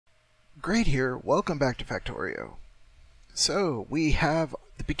Great here, welcome back to Factorio. So, we have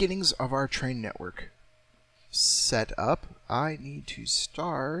the beginnings of our train network set up. I need to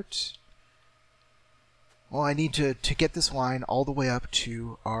start... Well, I need to get this line all the way up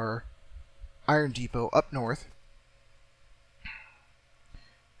to our iron depot up north.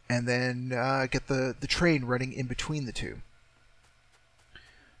 And then get the train running in between the two.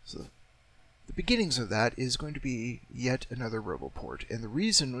 So, the beginnings of that is going to be yet another roboport. And the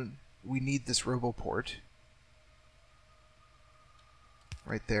reason we need this roboport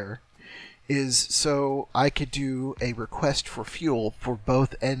right there is so I could do a request for fuel for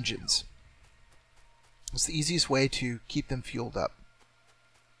both engines. It's the easiest way to keep them fueled up.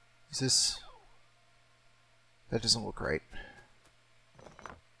 Is this... That doesn't look right.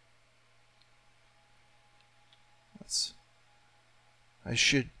 I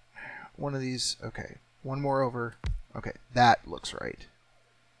should... One of these... Okay. One more over. Okay, that looks right.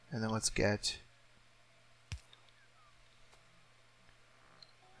 And then let's get...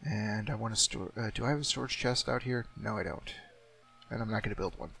 And I want to store... do I have a storage chest out here? No, I don't. And I'm not going to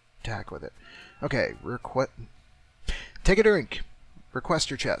build one. To heck with it. Okay, take a drink. Request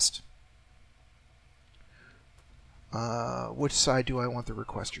your chest. Which side do I want the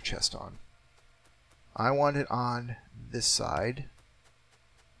request your chest on? I want it on this side.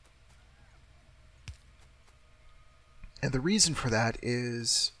 And the reason for that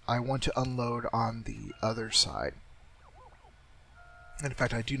is I want to unload on the other side. And in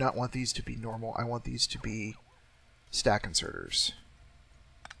fact, I do not want these to be normal. I want these to be stack inserters.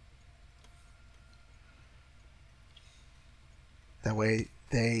 That way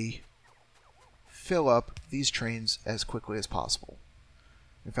they fill up these trains as quickly as possible.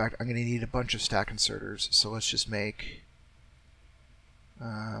 In fact, I'm going to need a bunch of stack inserters, so let's just make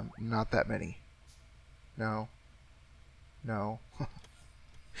not that many. No. No.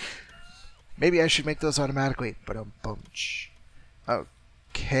 Maybe I should make those automatically, but a bunch.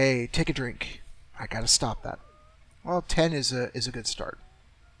 Okay, take a drink. I gotta stop that. Well, 10 is a good start.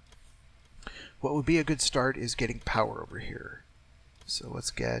 What would be a good start is getting power over here. So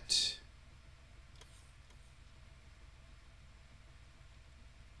let's get...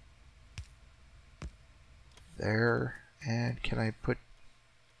 There, and can I put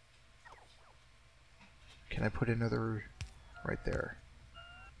another right there?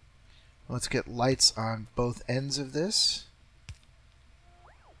 Let's get lights on both ends of this.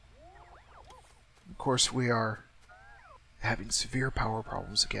 Of course, we are having severe power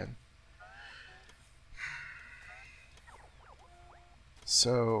problems again.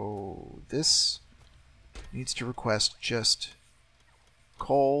 So this needs to request just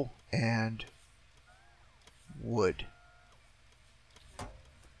coal and wood.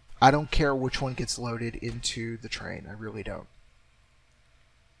 I don't care which one gets loaded into the train. I really don't.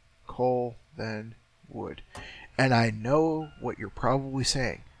 Coal, then wood. And I know what you're probably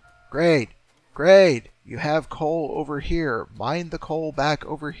saying. Great, great. You have coal over here. Mine the coal back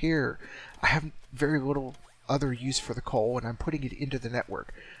over here. I have very little other use for the coal, and I'm putting it into the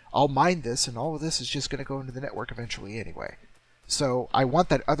network. I'll mine this, and all of this is just going to go into the network eventually anyway. So I want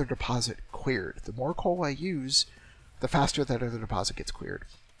that other deposit cleared. The more coal I use, the faster that other deposit gets cleared.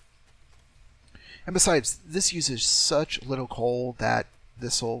 And besides, this uses such little coal that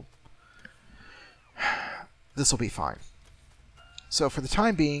this'll be fine. So for the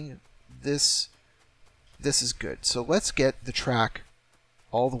time being, this is good. So let's get the track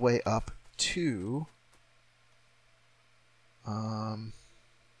all the way up to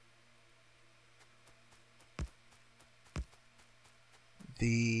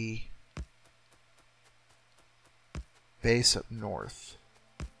the base up north.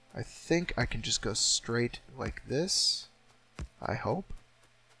 I think I can just go straight like this. I hope.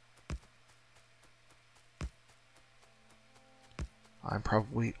 I'm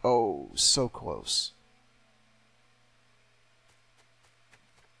probably, oh, so close.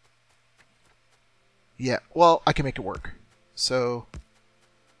 Yeah, well, I can make it work. So,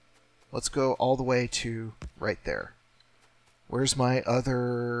 let's go all the way to right there. Where's my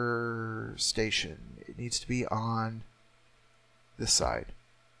other station? It needs to be on this side.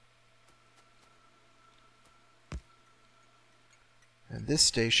 And this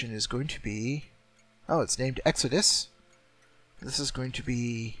station is going to be... Oh, it's named Exodus. This is going to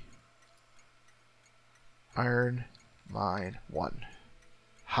be Iron Mine 1.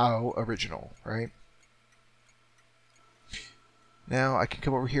 How original, right? Now I can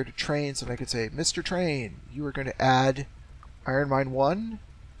come over here to trains and I can say, Mr. Train, you are going to add Iron Mine 1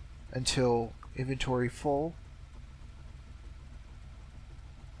 until inventory full.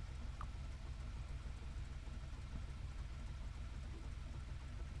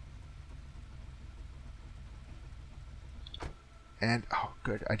 And, oh,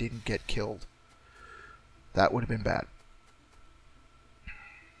 good, I didn't get killed. That would have been bad.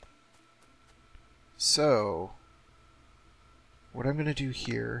 So, what I'm going to do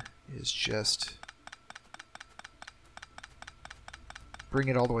here is just bring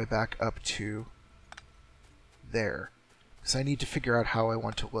it all the way back up to there. Because I need to figure out how I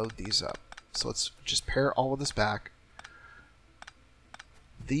want to load these up. So let's just pare all of this back.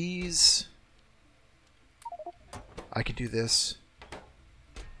 These, I can do this.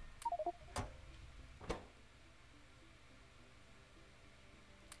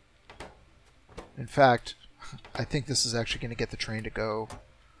 In fact, I think this is actually going to get the train to go.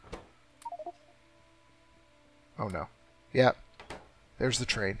 Oh no. Yeah, there's the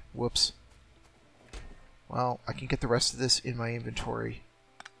train. Whoops. Well, I can get the rest of this in my inventory.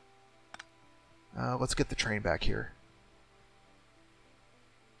 Let's get the train back here.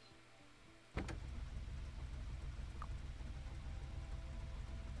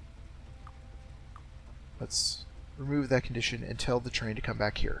 Let's remove that condition and tell the train to come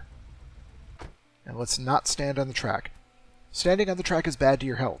back here. And let's not stand on the track. Standing on the track is bad to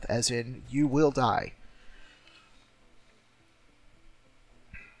your health, as in, you will die.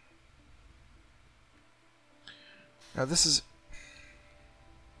 Now this is...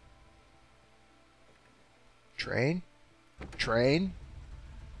 Train? Train?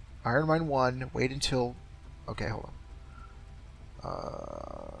 Iron Mine 1, wait until... Okay, hold on.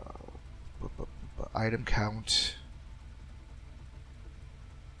 Item count...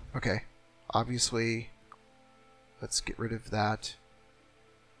 Okay. Obviously, let's get rid of that.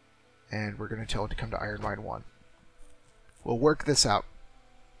 And we're going to tell it to come to Iron Mine 1. We'll work this out.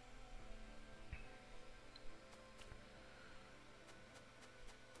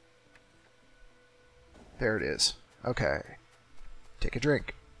 There it is. Okay. Take a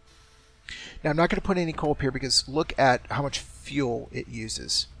drink. Now, I'm not going to put any coal up here because look at how much fuel it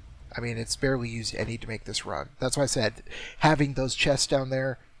uses. I mean, it's barely used any to make this run. That's why I said having those chests down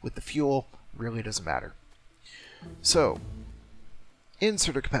there with the fuel really doesn't matter. So,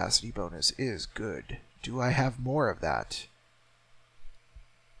 inserter capacity bonus is good. Do I have more of that?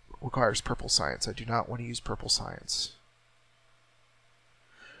 Requires purple science. I do not want to use purple science.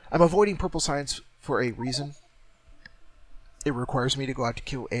 I'm avoiding purple science for a reason. It requires me to go out to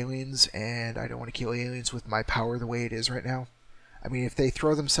kill aliens, and I don't want to kill aliens with my power the way it is right now. I mean, if they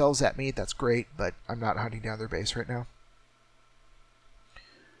throw themselves at me, that's great, but I'm not hunting down their base right now.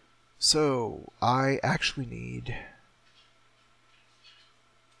 So, I actually need...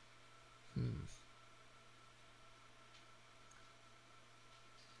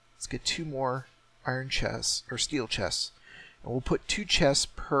 Let's get 2 more iron chests, or steel chests. And we'll put 2 chests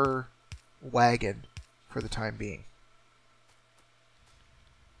per wagon for the time being.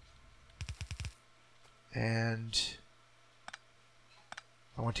 And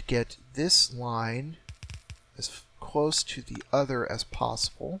I want to get this line as close to the other as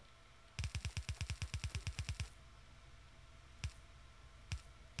possible.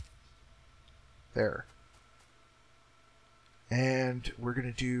 There. And we're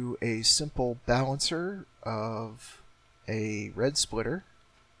going to do a simple balancer of a red splitter.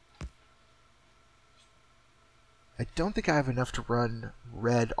 I don't think I have enough to run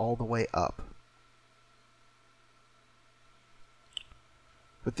red all the way up.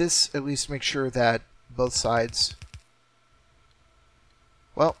 But this at least makes sure that both sides...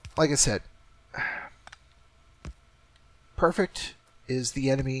 Well, like I said, perfect is the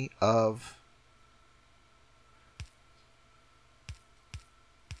enemy of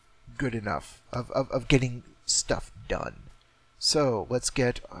good enough, of getting stuff done. So let's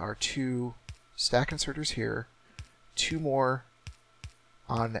get our 2 stack inserters here, 2 more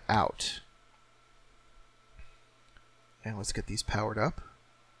on out. And let's get these powered up.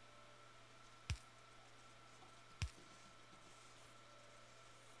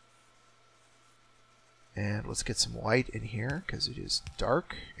 And let's get some light in here because it is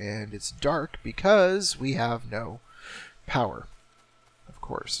dark, and it's dark because we have no power, of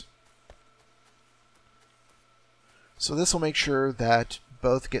course. So this will make sure that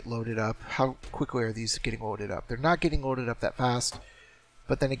both get loaded up. How quickly are these getting loaded up? They're not getting loaded up that fast,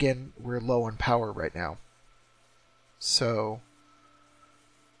 but then again, we're low on power right now. So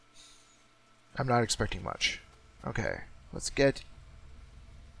I'm not expecting much. Okay, let's get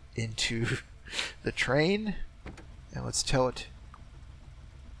into the train, and let's tell it,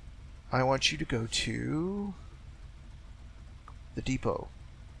 I want you to go to the depot.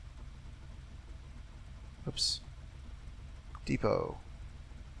 Oops. Depot.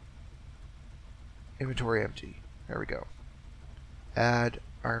 Inventory empty. There we go. Add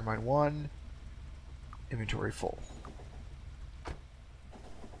Iron Mine 1. Inventory full.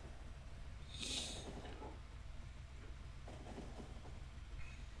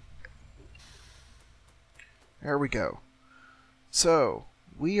 There we go. So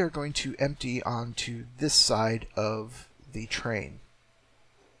we are going to empty onto this side of the train.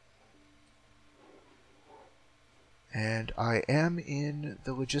 And I am in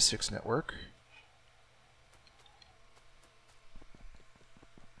the logistics network.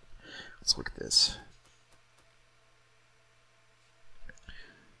 Let's look at this.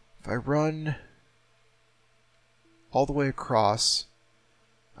 If I run all the way across,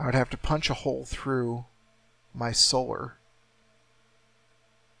 I would have to punch a hole through my solar.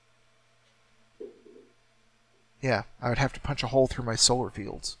 Yeah, I would have to punch a hole through my solar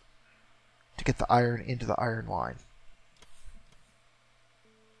fields to get the iron into the iron line.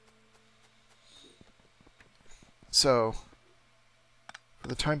 So, for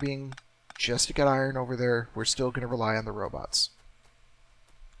the time being, just to get iron over there, we're still going to rely on the robots,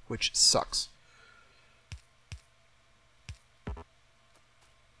 which sucks.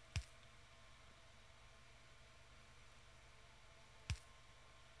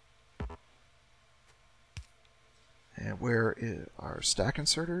 And where is our stack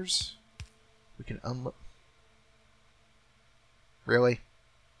inserters? We can unload. Really?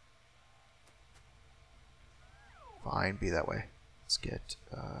 Fine, be that way. Let's get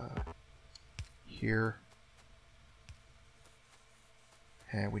here.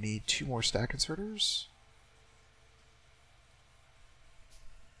 And we need 2 more stack inserters.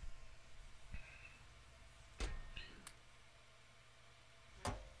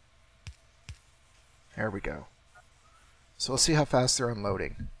 There we go. So let's see how fast they're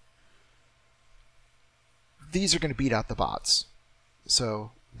unloading. These are going to beat out the bots.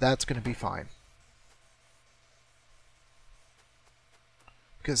 So that's going to be fine.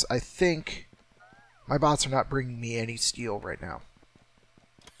 Because I think my bots are not bringing me any steel right now.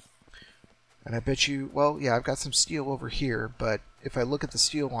 And I bet you, well, yeah, I've got some steel over here, but if I look at the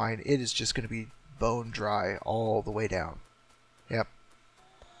steel line, it is just going to be bone dry all the way down. Yep.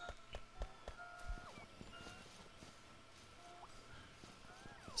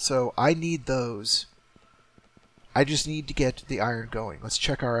 So I need those. I just need to get the iron going. Let's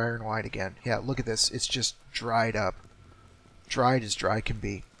check our iron line again. Yeah, look at this. It's just dried up. Dried as dry can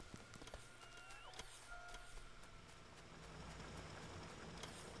be.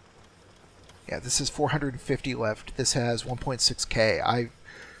 Yeah, this is 450 left. This has 1.6k.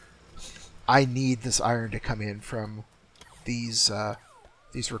 I need this iron to come in from these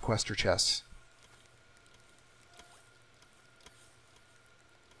requester chests.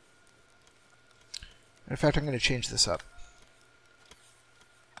 In fact, I'm going to change this up.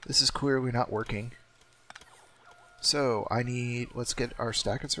 This is clearly not working. So I need, let's get our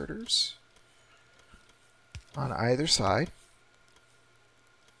stack inserters on either side.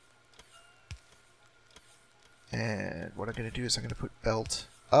 And what I'm going to do is I'm going to put belt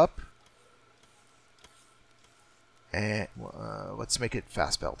up. And let's make it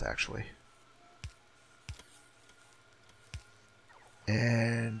fast belt, actually.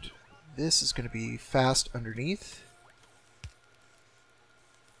 And this is going to be fast underneath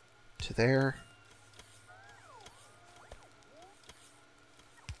to there.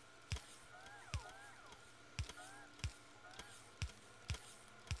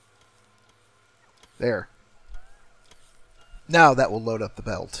 There. Now that will load up the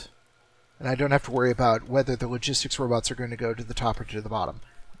belt. And I don't have to worry about whether the logistics robots are going to go to the top or to the bottom.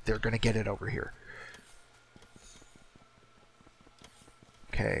 They're going to get it over here.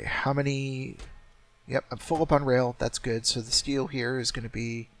 Okay, how many... Yep, I'm full up on rail. That's good. So the steel here is going to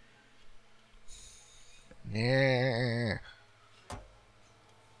be... Nah.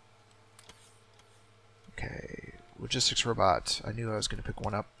 Okay, logistics robot. I knew I was going to pick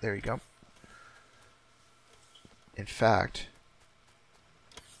one up. There you go. In fact,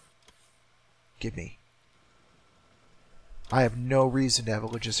 give me. I have no reason to have a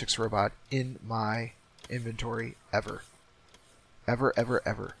logistics robot in my inventory ever. Ever, ever,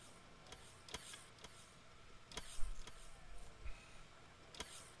 ever.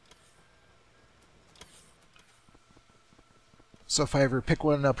 So if I ever pick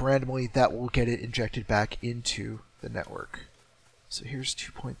one up randomly, that will get it injected back into the network. So here's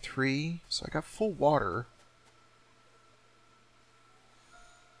 2.3. So I got full water.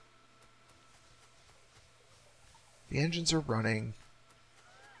 The engines are running.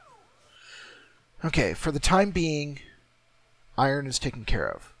 Okay, for the time being, iron is taken care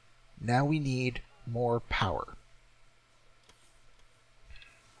of. Now we need more power.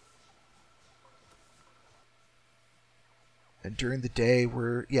 And during the day,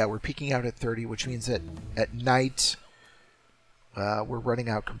 we're peaking out at 30, which means that at night, we're running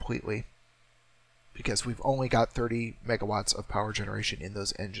out completely. Because we've only got 30 megawatts of power generation in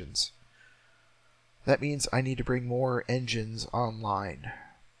those engines. That means I need to bring more engines online.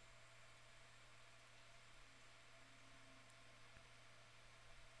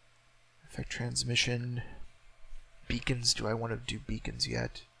 Effect transmission. Beacons. Do I want to do beacons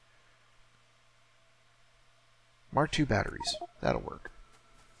yet? Mark II batteries. That'll work.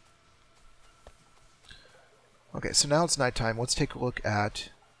 Okay, so now it's nighttime. Let's take a look at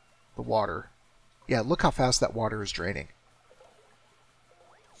the water. Yeah, look how fast that water is draining.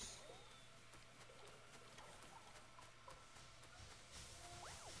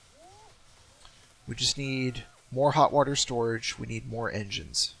 We just need more hot water storage. We need more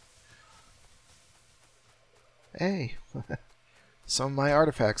engines. Hey, some of my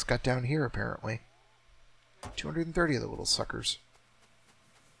artifacts got down here apparently. 230 of the little suckers.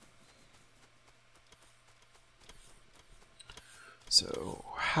 So,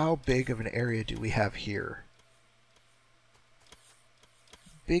 how big of an area do we have here?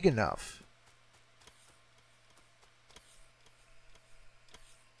 Big enough.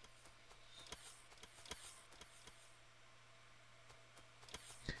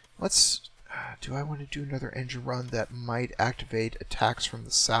 Let's... do I want to do another engine run that might activate attacks from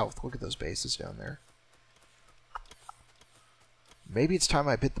the south? Look at those bases down there. Maybe it's time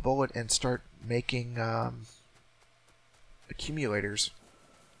I bit the bullet and start making accumulators.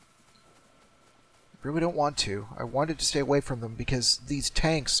 I really don't want to. I wanted to stay away from them because these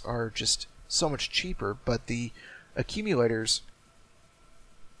tanks are just so much cheaper, but the accumulators,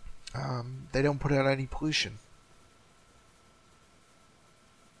 they don't put out any pollution.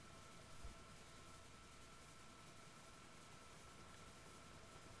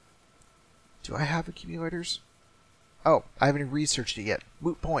 Do I have accumulators? Oh, I haven't researched it yet.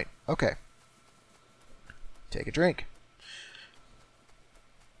 Moot point. Okay. Take a drink.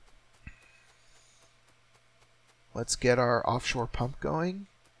 Let's get our offshore pump going.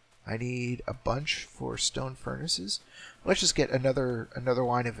 I need a bunch for stone furnaces. Let's just get another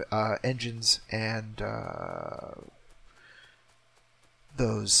line of engines and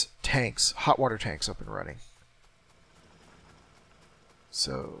those tanks, hot water tanks, up and running.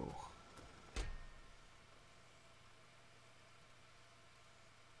 So...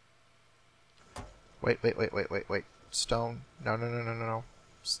 Wait. Stone. No.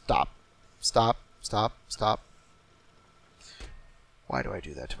 Stop. Why do I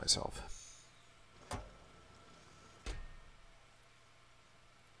do that to myself?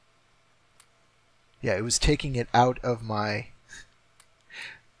 Yeah, it was taking it out of my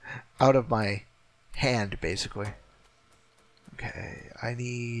hand, basically. Okay, I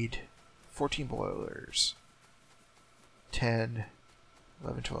need 14 boilers. 10,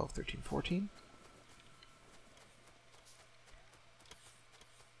 11, 12, 13, 14.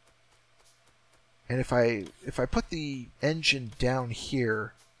 And if I put the engine down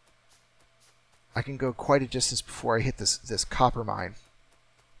here, I can go quite a distance before I hit this copper mine.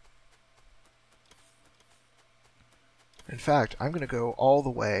 In fact, I'm going to go all the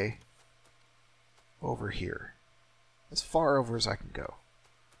way over here. As far over as I can go.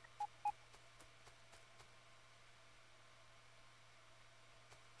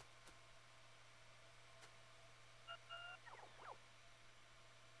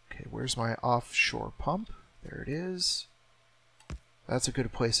 Okay, where's my offshore pump? There it is. That's as good a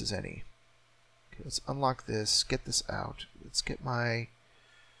place as any. Okay, let's unlock this, get this out. Let's get my...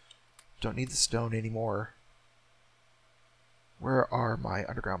 Don't need the stone anymore. Where are my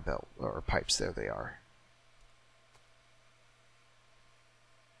underground belt or pipes? There they are.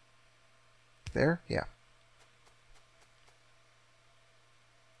 There? Yeah.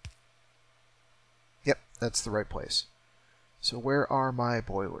 Yep, that's the right place. So where are my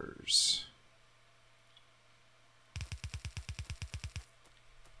boilers?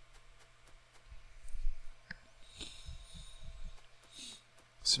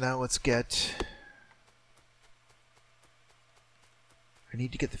 So now let's get... I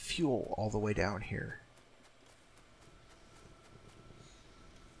need to get the fuel all the way down here.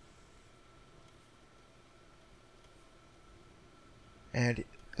 And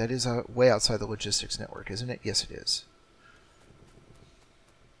that is way outside the logistics network, isn't it? Yes, it is.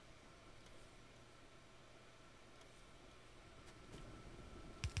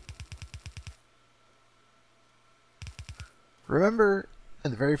 Remember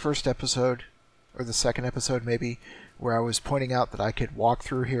in the very first episode, or the second episode maybe, where I was pointing out that I could walk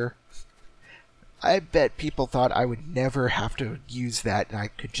through here? I bet people thought I would never have to use that, and I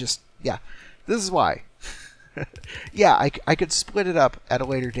could just... Yeah, this is why. Yeah, I could split it up at a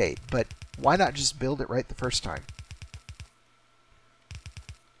later date, but why not just build it right the first time?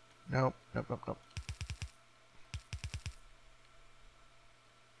 Nope.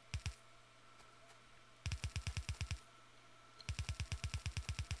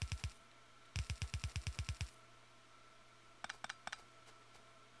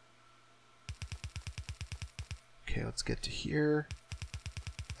 Okay, let's get to here.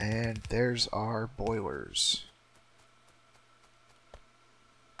 And there's our boilers.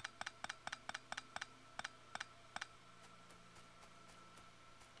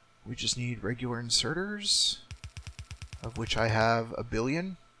 We just need regular inserters, of which I have 1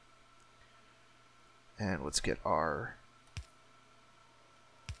 billion. And let's get our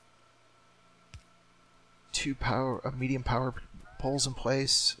medium power poles in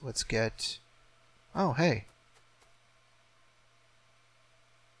place. Let's get, oh hey,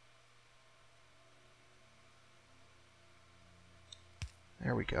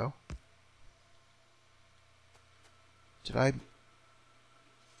 there we go. Did I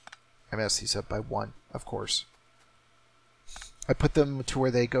messed these up by 1, of course. I put them to where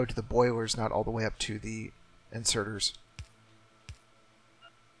they go to the boilers, not all the way up to the inserters.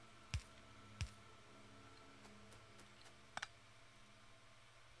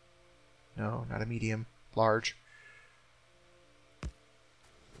 No, not a medium, large.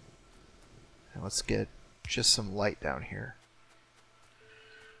 And let's get just some light down here.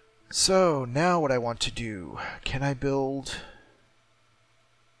 So now what I want to do, can I build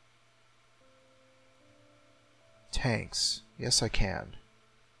tanks? Yes, I can.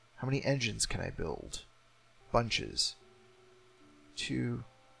 How many engines can I build? Bunches. 2.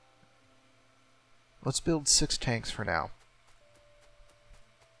 Let's build 6 tanks for now.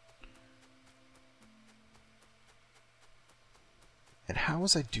 And how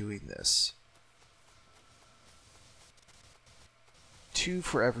was I doing this? 2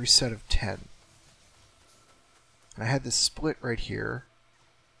 for every set of 10. And I had this split right here.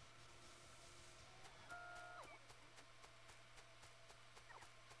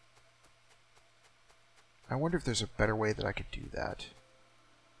 I wonder if there's a better way that I could do that.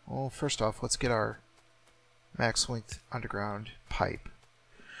 Well, first off, let's get our max length underground pipe.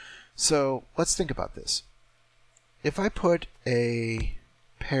 So let's think about this. If I put a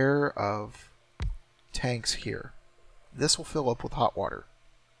pair of tanks here, this will fill up with hot water.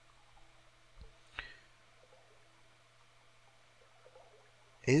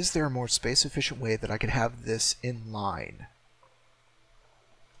 Is there a more space efficient way that I could have this in line?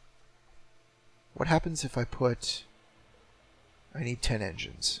 What happens if I put... I need 10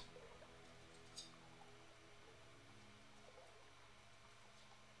 engines.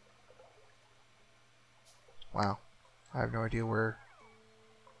 Wow. I have no idea where...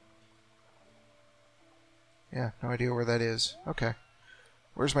 Yeah, no idea where that is. Okay.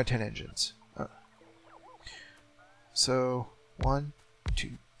 Where's my 10 engines? So, 1, 2,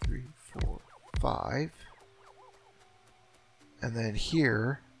 3, 4, 5. And then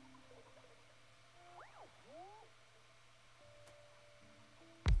here...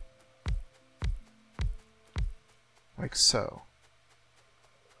 like so.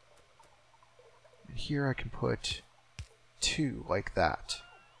 And here I can put 2 like that.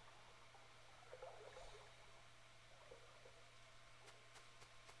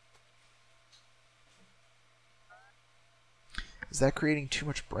 Is that creating too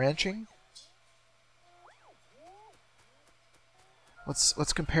much branching?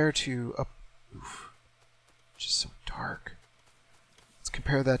 Let's compare to up. Oof, just so dark. Let's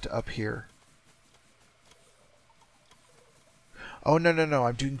compare that to up here. Oh, no, no, no.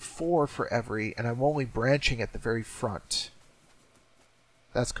 I'm doing 4 for every, and I'm only branching at the very front.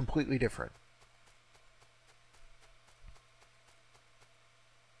 That's completely different.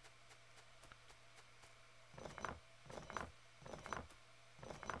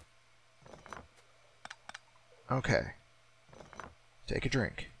 Okay. Take a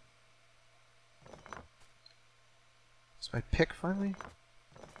drink. Is my pick finally?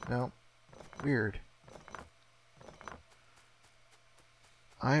 No. Weird.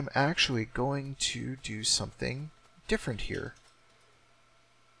 I'm actually going to do something different here.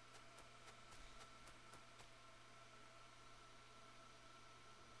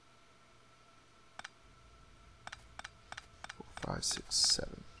 Four, 5, 6,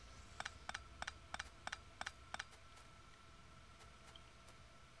 7.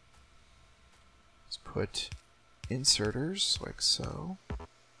 Let's put inserters like so.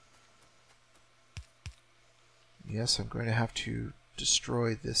 Yes, I'm going to have to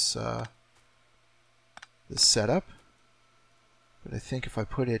destroy this this setup, but I think if I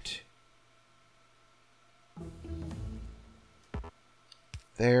put it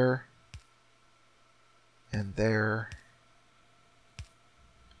there and there,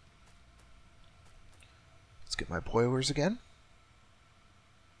 let's get my boilers again.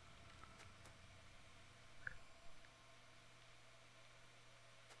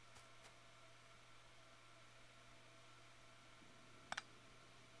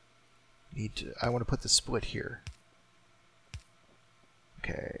 I want to put the split here.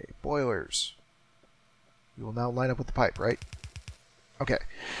 Okay, boilers. You will now line up with the pipe, right? Okay.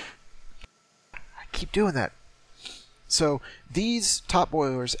 I keep doing that. So these top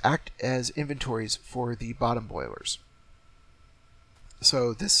boilers act as inventories for the bottom boilers.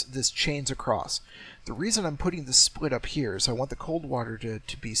 So this chains across. The reason I'm putting the split up here is I want the cold water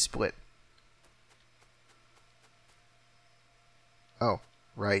to be split. Oh,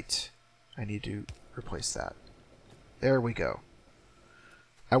 right. I need to replace that. There we go.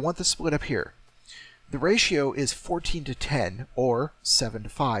 I want the split up here. The ratio is 14 to 10 or 7 to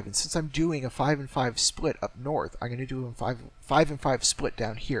 5. And since I'm doing a 5 and 5 split up north, I'm going to do a 5 and 5 split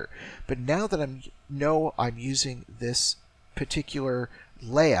down here. But now that I'm using this particular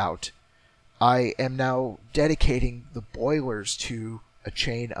layout, I am now dedicating the boilers to a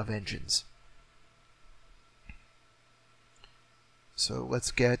chain of engines. So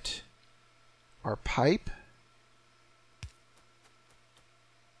let's get our pipe.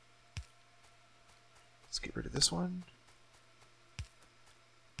 Let's get rid of this one.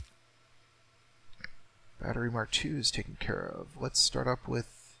 Battery Mark II is taken care of. Let's start up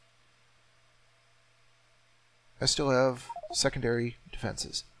with... I still have secondary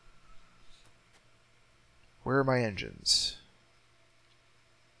defenses. Where are my engines?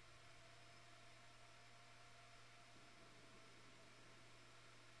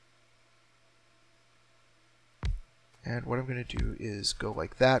 And what I'm going to do is go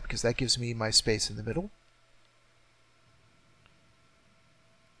like that, because that gives me my space in the middle.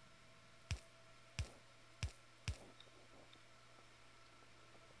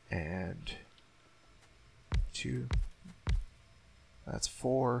 And 2, that's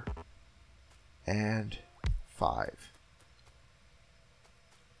 4, and 5.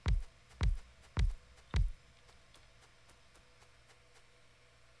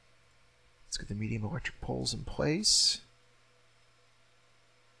 Let's get the medium electric poles in place.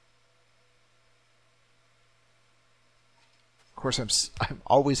 Of course, I'm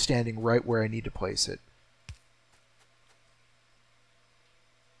always standing right where I need to place it.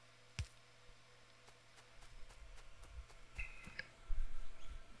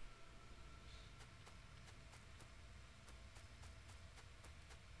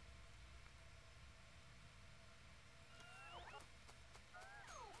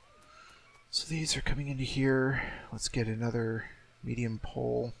 So these are coming into here. Let's get another medium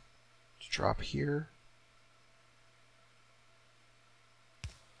pole to drop here.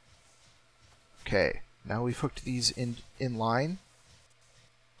 Okay, now we've hooked these in line.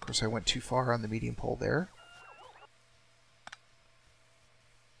 Of course, I went too far on the medium pole there.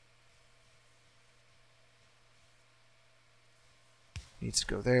 Needs to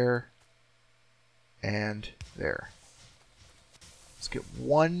go there and there. Let's get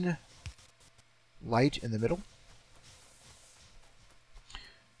one light in the middle.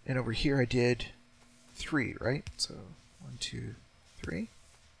 And over here I did 3, right? So 1, 2, 3.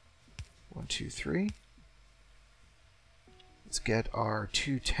 1, 2, 3. Let's get our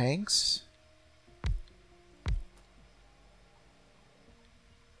 2 tanks.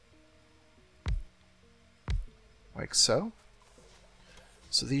 Like so.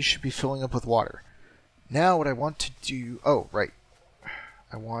 So these should be filling up with water. Now what I want to do... Oh, right.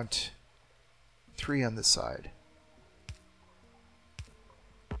 I want 3 on this side.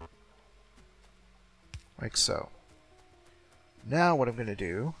 Like so. Now what I'm going to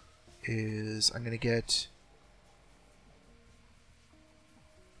do is I'm going to get...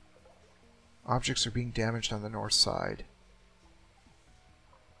 Objects are being damaged on the north side.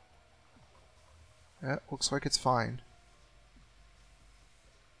 That looks like it's fine.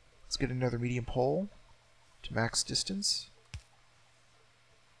 Let's get another medium pole to max distance.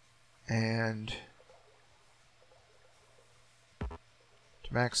 And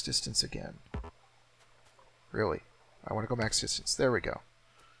to max distance again. Really, I want to go max distance. There we go.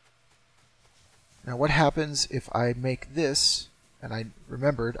 Now what happens if I make this, and I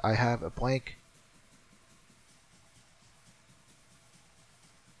remembered I have a blank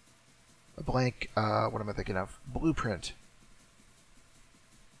what am I thinking of? Blueprint.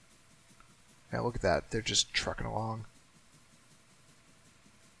 Now look at that, they're just trucking along.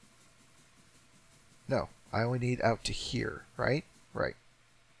 No, I only need out to here, right? Right.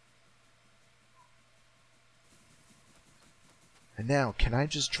 And now, can I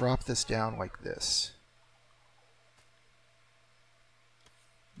just drop this down like this?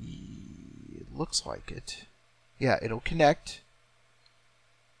 It looks like it. Yeah, it'll connect.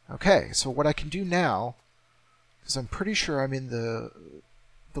 Okay, so what I can do now, because I'm pretty sure I'm in the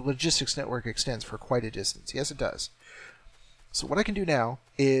logistics network extends for quite a distance. Yes, it does. So what I can do now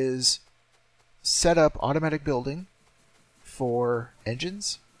is set up automatic building for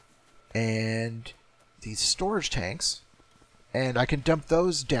engines and these storage tanks, and I can dump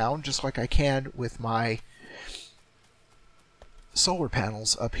those down just like I can with my solar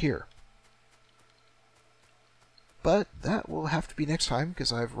panels up here. But that will have to be next time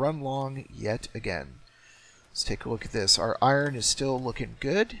because I've run long yet again. Let's take a look at this. Our iron is still looking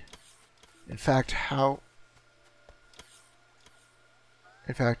good. In fact,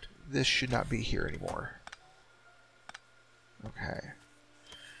 this should not be here anymore. Okay.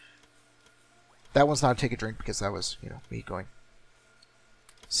 That one's not a take a drink because that was, me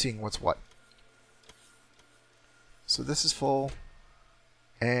seeing what's what. So this is full,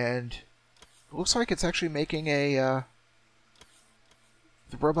 and it looks like it's actually making the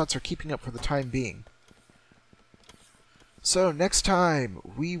robots are keeping up for the time being. So next time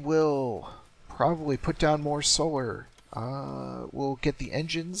we will probably put down more solar. We'll get the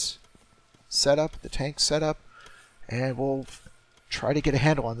engines set up, the tanks set up, and we'll try to get a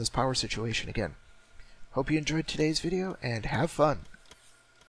handle on this power situation again. Hope you enjoyed today's video, and have fun!